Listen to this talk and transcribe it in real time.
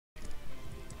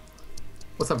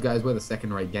What's up, guys? We're the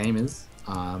second-rate gamers,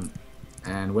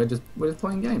 and we're just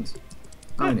playing games.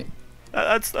 Aren't we?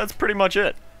 That's pretty much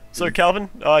it. So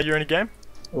Calvin, you're in a game?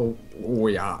 Well,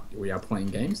 we are playing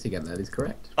games together. That is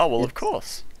correct. Oh well, of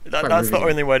course. That's the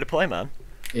only way to play, man.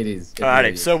 It is.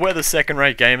 Alrighty, so we're the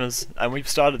second-rate gamers, and we've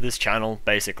started this channel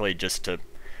basically just to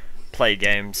play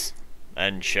games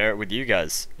and share it with you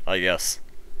guys, I guess.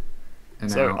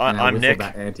 And so I'm Nick.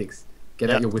 Bat antics. Get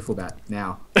out your wiffle bat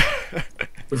now.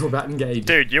 Wiffle bat engage.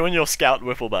 Dude, you and your scout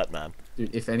wiffle bat, man.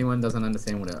 Dude, if anyone doesn't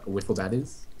understand what a wiffle bat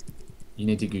is, you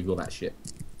need to Google that shit.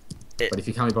 But if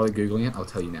you can't be bothered Googling it, I'll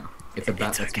tell you now. It's a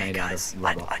bat that's made out of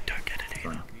rubber. I don't get it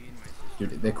either.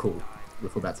 Dude, they're cool.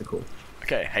 Wiffle bats are cool.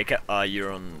 Okay, hey,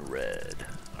 you're on red.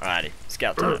 Alrighty,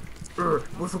 scout time.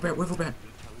 Wiffle bat, wiffle bat.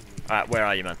 Alright, where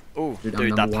are you, man? Ooh,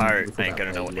 dude that pirate ain't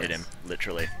gonna know what hit him,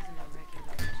 literally.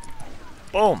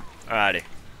 Boom! Alrighty.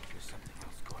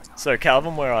 So,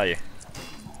 Calvin, where are you?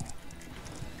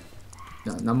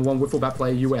 No, #1 wiffle bat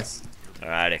player, US.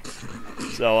 Alrighty.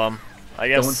 So, I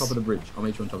guess... Go on top of the bridge. I'll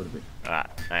meet you on top of the bridge. Alright,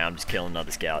 I'm just killing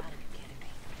another scout.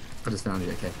 I just found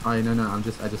you, okay. Oh, no, I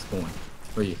just spawned.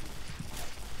 Where are you?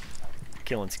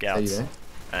 Killing scouts. Are you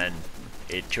there?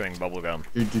 And chewing bubblegum.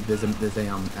 Dude, there's a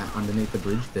underneath the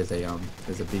bridge, there's a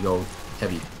big old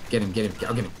heavy. Get him,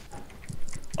 I'll get him.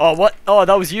 Oh, what? Oh,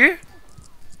 that was you?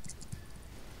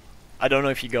 I don't know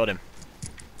if you got him.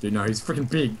 Dude, no, he's freaking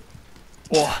big.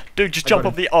 Oh, dude, just jump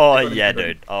off the... Oh, yeah,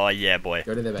 dude. Oh, yeah, boy.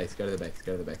 Go to the base,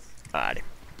 Alrighty.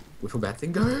 Wiffle bats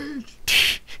engage!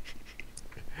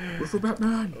 Wiffle bat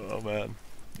man! Oh, man.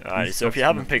 Alrighty, so if you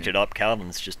haven't picked it up,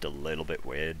 Calvin's just a little bit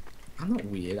weird. I'm not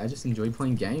weird, I just enjoy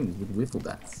playing games with wiffle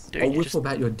bats. Dude, I'll wiffle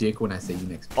bat your dick when I see you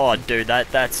next. Oh, dude,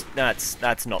 that's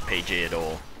not PG at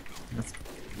all.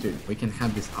 Dude, we can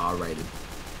have this R-rated.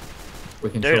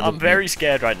 Dude, I'm very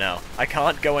scared right now. I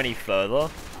can't go any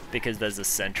further because there's a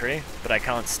sentry, but I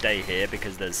can't stay here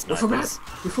because there's snipers.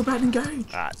 Wiffle bat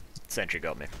engage! Alright, sentry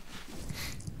got me.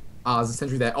 Ah, there's a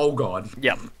sentry there. Oh god.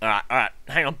 Yep. Alright.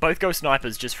 Hang on, both go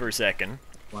snipers just for a second.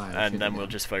 Wow, and then we'll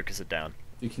just focus it down.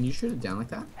 Dude, can you shoot it down like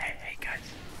that? Hey guys.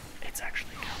 It's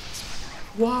actually Calvin's sniper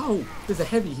rifle. Wow! There's a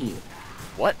heavy here.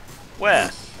 What? Where?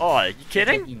 Oh, are you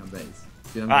kidding?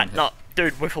 Alright, no.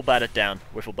 Dude, wiffle bat it down.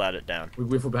 Wiffle bat it down. We're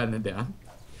wiffle batting it down.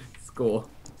 Score.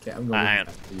 Okay, I'm going hang on.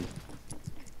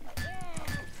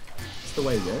 That's the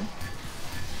way to go.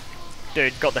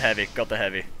 Dude, got the heavy. Get the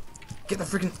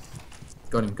freaking...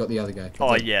 Got him, got the other guy.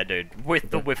 Oh yeah, dude.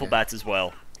 With the wiffle bats as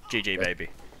well. GG, baby.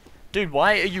 Dude,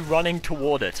 why are you running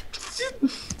toward it?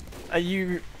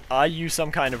 Are you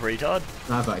some kind of retard?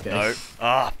 Sniper, okay. No.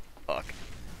 Ah, fuck.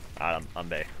 Alright, I'm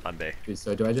B. Dude,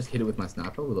 so do I just hit it with my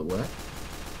sniper? Will it work?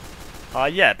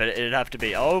 Yeah, but it'd have to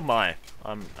be... Oh my.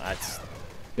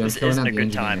 This isn't a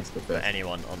good time for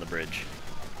anyone on the bridge.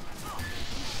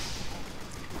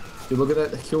 Dude, look at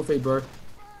that kill feed, bro.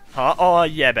 Huh? Oh,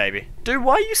 yeah, baby. Dude,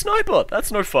 why are you sniper?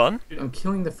 That's no fun. Dude, I'm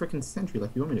killing the freaking sentry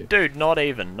like you want me to. Dude, not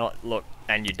even. Look,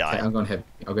 and you die. Okay, I'm going heavy.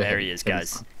 I'll go there heavy. He is,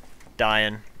 guys.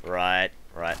 Dying right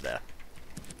there.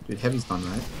 Dude, heavy's fun,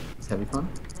 right? Is heavy fun?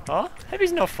 Huh?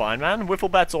 Heavy's not fine, man. Wiffle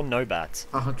bats or no bats.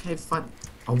 Oh, okay, fine.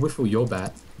 I'll wiffle your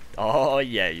bat. Oh,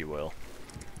 yeah, you will.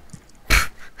 I'll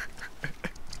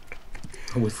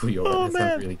wiffle your bat. That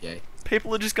sounds really gay.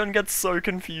 People are just gonna get so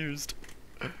confused.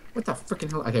 What the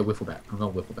freaking hell? Okay, wiffle bat. I'm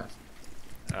going wiffle bat.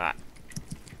 Alright.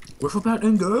 Wiffle bat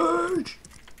engage!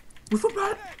 Wiffle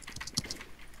bat!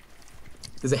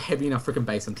 There's a heavy enough freaking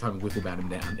base. I'm trying to wiffle bat him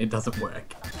down. It doesn't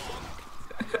work.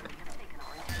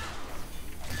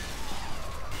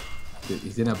 Dude,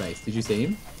 he's in our base. Did you see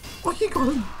him? Oh, you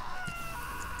got him!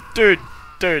 Dude.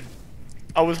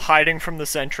 I was hiding from the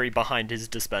sentry behind his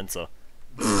dispenser.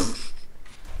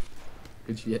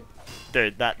 Good shit.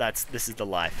 Dude, this is the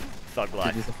life. Thug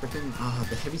life. Dude, there's a freaking...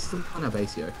 the heavy's still on our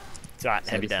base, yo. It's alright,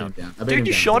 heavy down. Dude,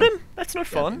 you shot him? That's no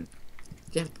fun.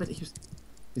 Yeah, but he's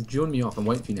drawing me off. I'm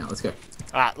waiting for you now. Let's go.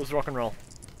 Alright, let's rock and roll.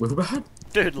 Wiffle bat?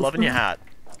 Dude, loving your hat.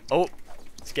 Oh,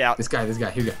 scout. This guy.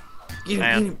 Here we go.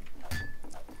 Get him.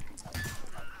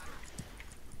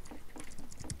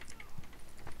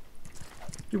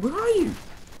 Dude, where are you?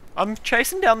 I'm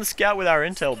chasing down the scout with our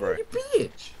intel, bro. You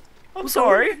bitch. I'm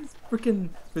sorry.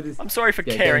 I'm sorry for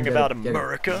caring about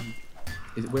America.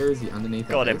 Where is he? Underneath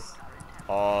our base? Got him.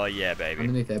 Oh, yeah, baby.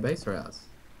 Underneath their base or ours?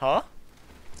 Huh?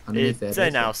 Underneath their base? It's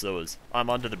in our sewers. I'm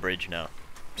under the bridge now.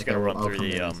 Just gonna run through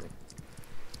the,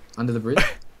 Under the bridge?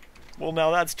 Well,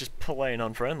 now that's just plain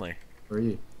unfriendly. Where are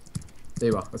you?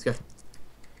 There you are. Let's go. What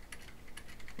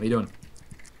are you doing?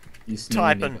 You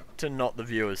typing to not the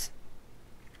viewers.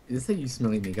 Did it say you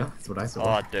smelly nigger? That's what I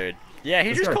saw. Oh, dude. Yeah,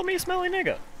 he just called me a smelly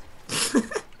nigger.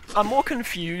 I'm more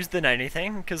confused than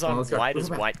anything, because I'm let's go. white as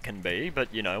Wiffle bat. white can be,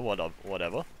 but you know,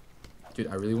 whatever. Dude,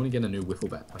 I really want to get a new wiffle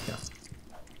bat. Okay.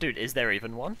 Dude, is there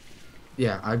even one?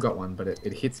 Yeah, I got one, but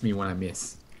it hits me when I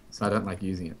miss, so I don't like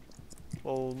using it.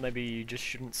 Well, maybe you just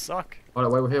shouldn't suck. Oh,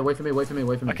 wait for me, wait for me,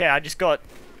 wait for me. Okay, I just got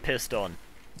pissed on.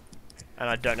 And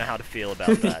I don't know how to feel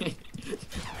about that.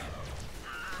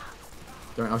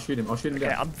 Don't, I'll shoot him Okay,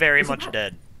 down. I'm very much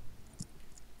dead.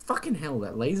 Fucking hell,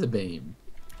 that laser beam.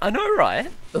 I know, right?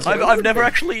 That's I've never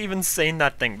actually even seen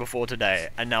that thing before today,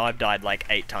 and now I've died like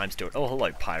 8 times to it. Oh,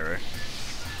 hello, Pyro.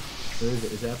 Where is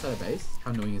it? Is it outside of base?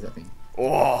 How annoying is that thing?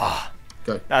 Oh,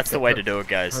 Go. that's the Go, way go. to do it,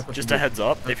 guys. Go Just across a the heads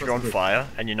up, Go if you're across on the bridge. fire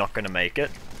and you're not going to make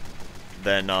it,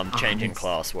 then changing miss.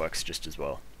 class works just as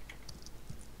well.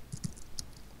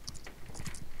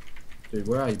 Dude,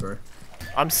 where are you, bro?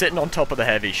 I'm sitting on top of the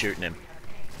heavy shooting him.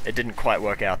 It didn't quite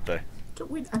work out though.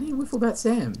 Wait, I need a wiffle bat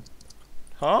Sam.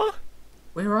 Huh?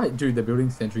 Where are you? Dude, they're building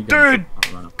sentry guns. Dude!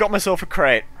 Oh, run up. Got myself a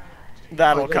crate.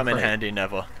 That'll Oh, you got a come in crate? handy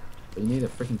never. But you need a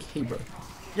freaking key, bro.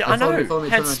 Yeah, Oh, I know. follow me,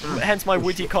 turn around. Hence my Oh,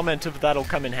 witty shit. comment of that'll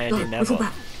come in handy No, never. wiffle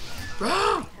bat.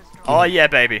 Ah! Oh yeah,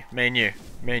 baby. Me and you.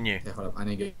 Me and you. Yeah, hold up. I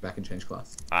need to get back and change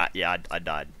class. Alright, yeah, I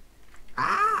died.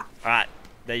 Ah! Alright,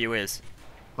 there you is.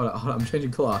 Hold up, I'm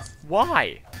changing class.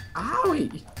 Why?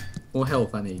 Owie! More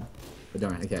health I need. But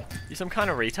don't, okay. You some kind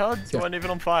of retard? go. You weren't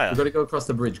even on fire. We've got to go across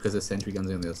the bridge because there's sentry guns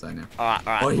on the other side now. Alright,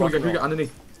 Oh, here we rock go, and here we go, roll.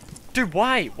 underneath. Dude,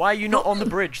 why? Why are you not on the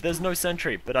bridge? There's no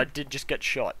sentry, but I did just get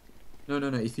shot. No,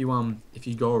 if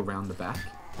you go around the back,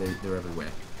 they're everywhere.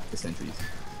 The sentries.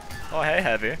 Oh, hey,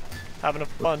 Heavy. Having a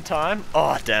fun time?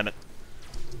 Oh, damn it.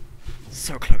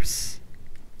 So close.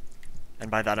 And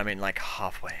by that I mean like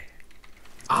halfway.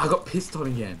 Ah, I got pissed on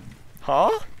again. Huh?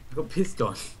 I got pissed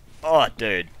on. Oh,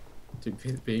 dude.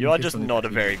 Dude, being You are pissed just on is not a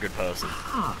actually- very good person.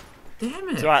 Ah, damn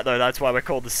it. It's alright though, that's why we're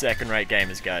called the second-rate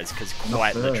gamers, guys, because Not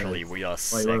quite first. literally we are Wait.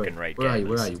 second-rate Where gamers. are you?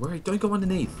 Where are you? Where are you? Don't go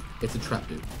underneath. It's a trap,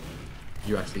 dude.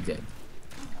 You're actually dead.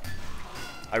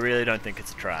 I really don't think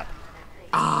it's a trap.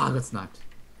 Ah, I got sniped.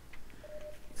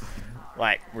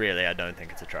 Like, really, I don't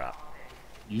think it's a trap.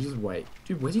 You just wait.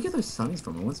 Dude, where'd you get those sunnies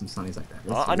from? I want some sunnies like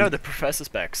that. I know the professor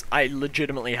specs. I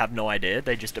legitimately have no idea.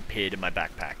 They just appeared in my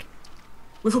backpack.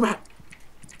 Wiffle bat!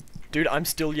 Dude, I'm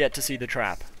still yet to see the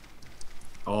trap.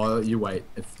 Oh, you wait.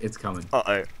 It's coming.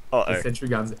 Uh-oh. There's Uh-oh. sentry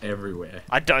guns everywhere.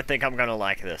 I don't think I'm gonna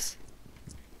like this.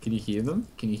 Can you hear them?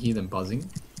 Can you hear them buzzing?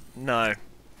 No.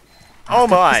 Ah, Oh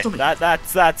my! stop it.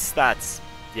 That's...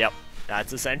 Yep.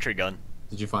 That's a sentry gun.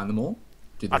 Did you find them all?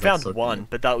 Dude, I there's, like, found so one, many.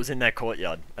 but that was in their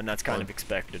courtyard, and that's kind Oh. of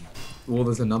expected. Well,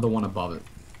 there's another one above it.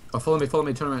 Oh, follow me,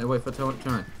 turn around. Wait, turn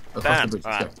around. Across Bam, the bridge, let's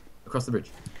alright. go. Across the bridge.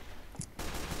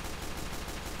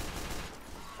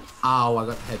 Ow, I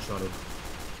got headshotted.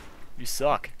 You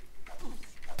suck.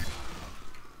 Did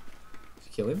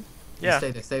you kill him? Yeah.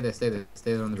 Stay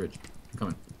there on the bridge. I'm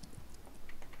coming.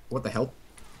 What the hell?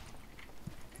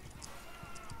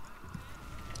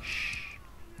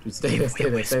 Dude, stay there.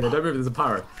 Don't move, there's a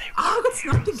pyro. Ah, I got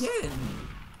sniped again!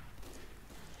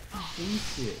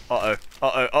 Bullshit.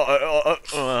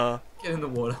 Get in the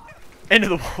water. Into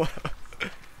the water.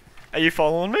 Are you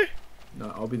following me?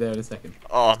 No, I'll be there in a second.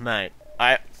 Oh, mate.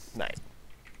 Mate.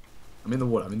 I'm in the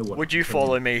water. Would you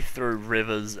follow me through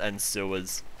rivers and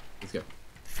sewers, Let's go.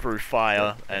 through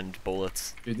fire and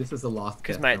bullets? Dude, this is the last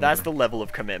Because, death. mate, and that's we're the gonna- level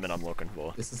of commitment I'm looking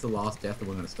for. This is the last death and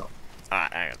we're gonna stop.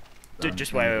 Alright, hang on. Dude,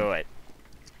 just wait.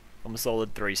 I'm a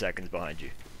solid 3 seconds behind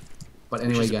you. But Which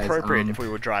anyway, is guys, appropriate if we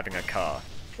were driving a car.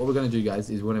 what we're gonna do, guys,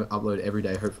 is we're gonna upload every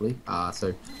day, hopefully.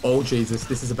 So, oh Jesus,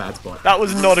 this is a bad spot. That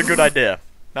was not a good idea.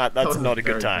 That's That was not a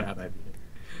good very time. bad idea.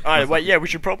 Alright, wait, yeah, we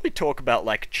should probably talk about,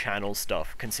 like, channel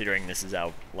stuff, considering this is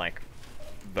our, like,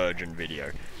 virgin video.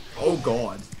 Oh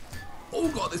God. Oh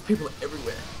God, there's people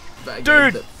everywhere. Bad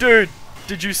Dude, games dude,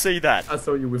 did you see that? I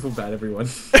saw you wiffle bat, everyone.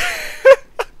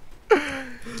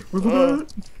 Wiffle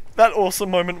bat. That awesome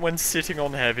moment when sitting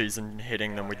on heavies and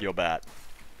hitting them with your bat.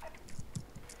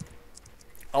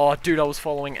 Oh, dude, I was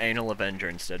following Anal Avenger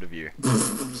instead of you.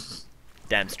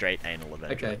 Damn straight Anal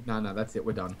Avenger. Okay, no, that's it.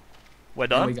 We're done. We're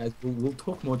done? Anyway, guys, we'll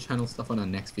talk more channel stuff on our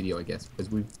next video, I guess, because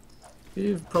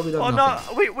we've probably done Oh,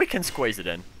 nothing. no, we can squeeze it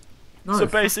in. No, So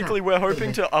fuck basically, that. we're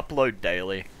hoping to upload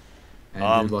daily.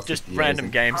 And we lost Just the videos random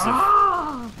and- games of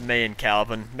Ah! me and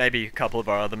Calvin, maybe a couple of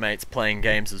our other mates playing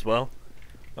games as well.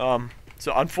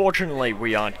 So unfortunately,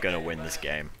 we aren't gonna win this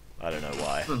game. I don't know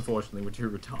why. Unfortunately, we're too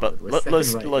retarded. But We're let's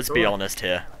second-rate. let's It's be alright. honest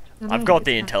here. No, no, I've got it's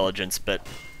the fine. intelligence, but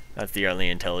that's the only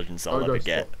intelligence I'll Oh, ever God,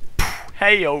 get. stop.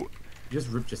 Hey yo. You just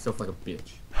ripped yourself like a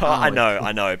bitch. I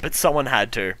Oh, know, but someone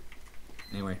had to.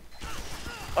 Anyway,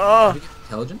 Oh, did we get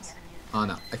intelligence? Oh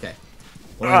no. Okay.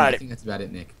 Well, Alrighty. I think that's about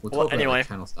it, Nick. We'll talk about like,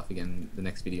 channel stuff again the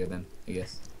next video then, I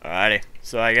guess. Alrighty.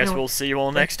 So I guess we'll see you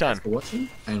all next time. Thanks for watching,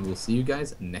 and we'll see you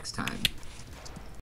guys next time.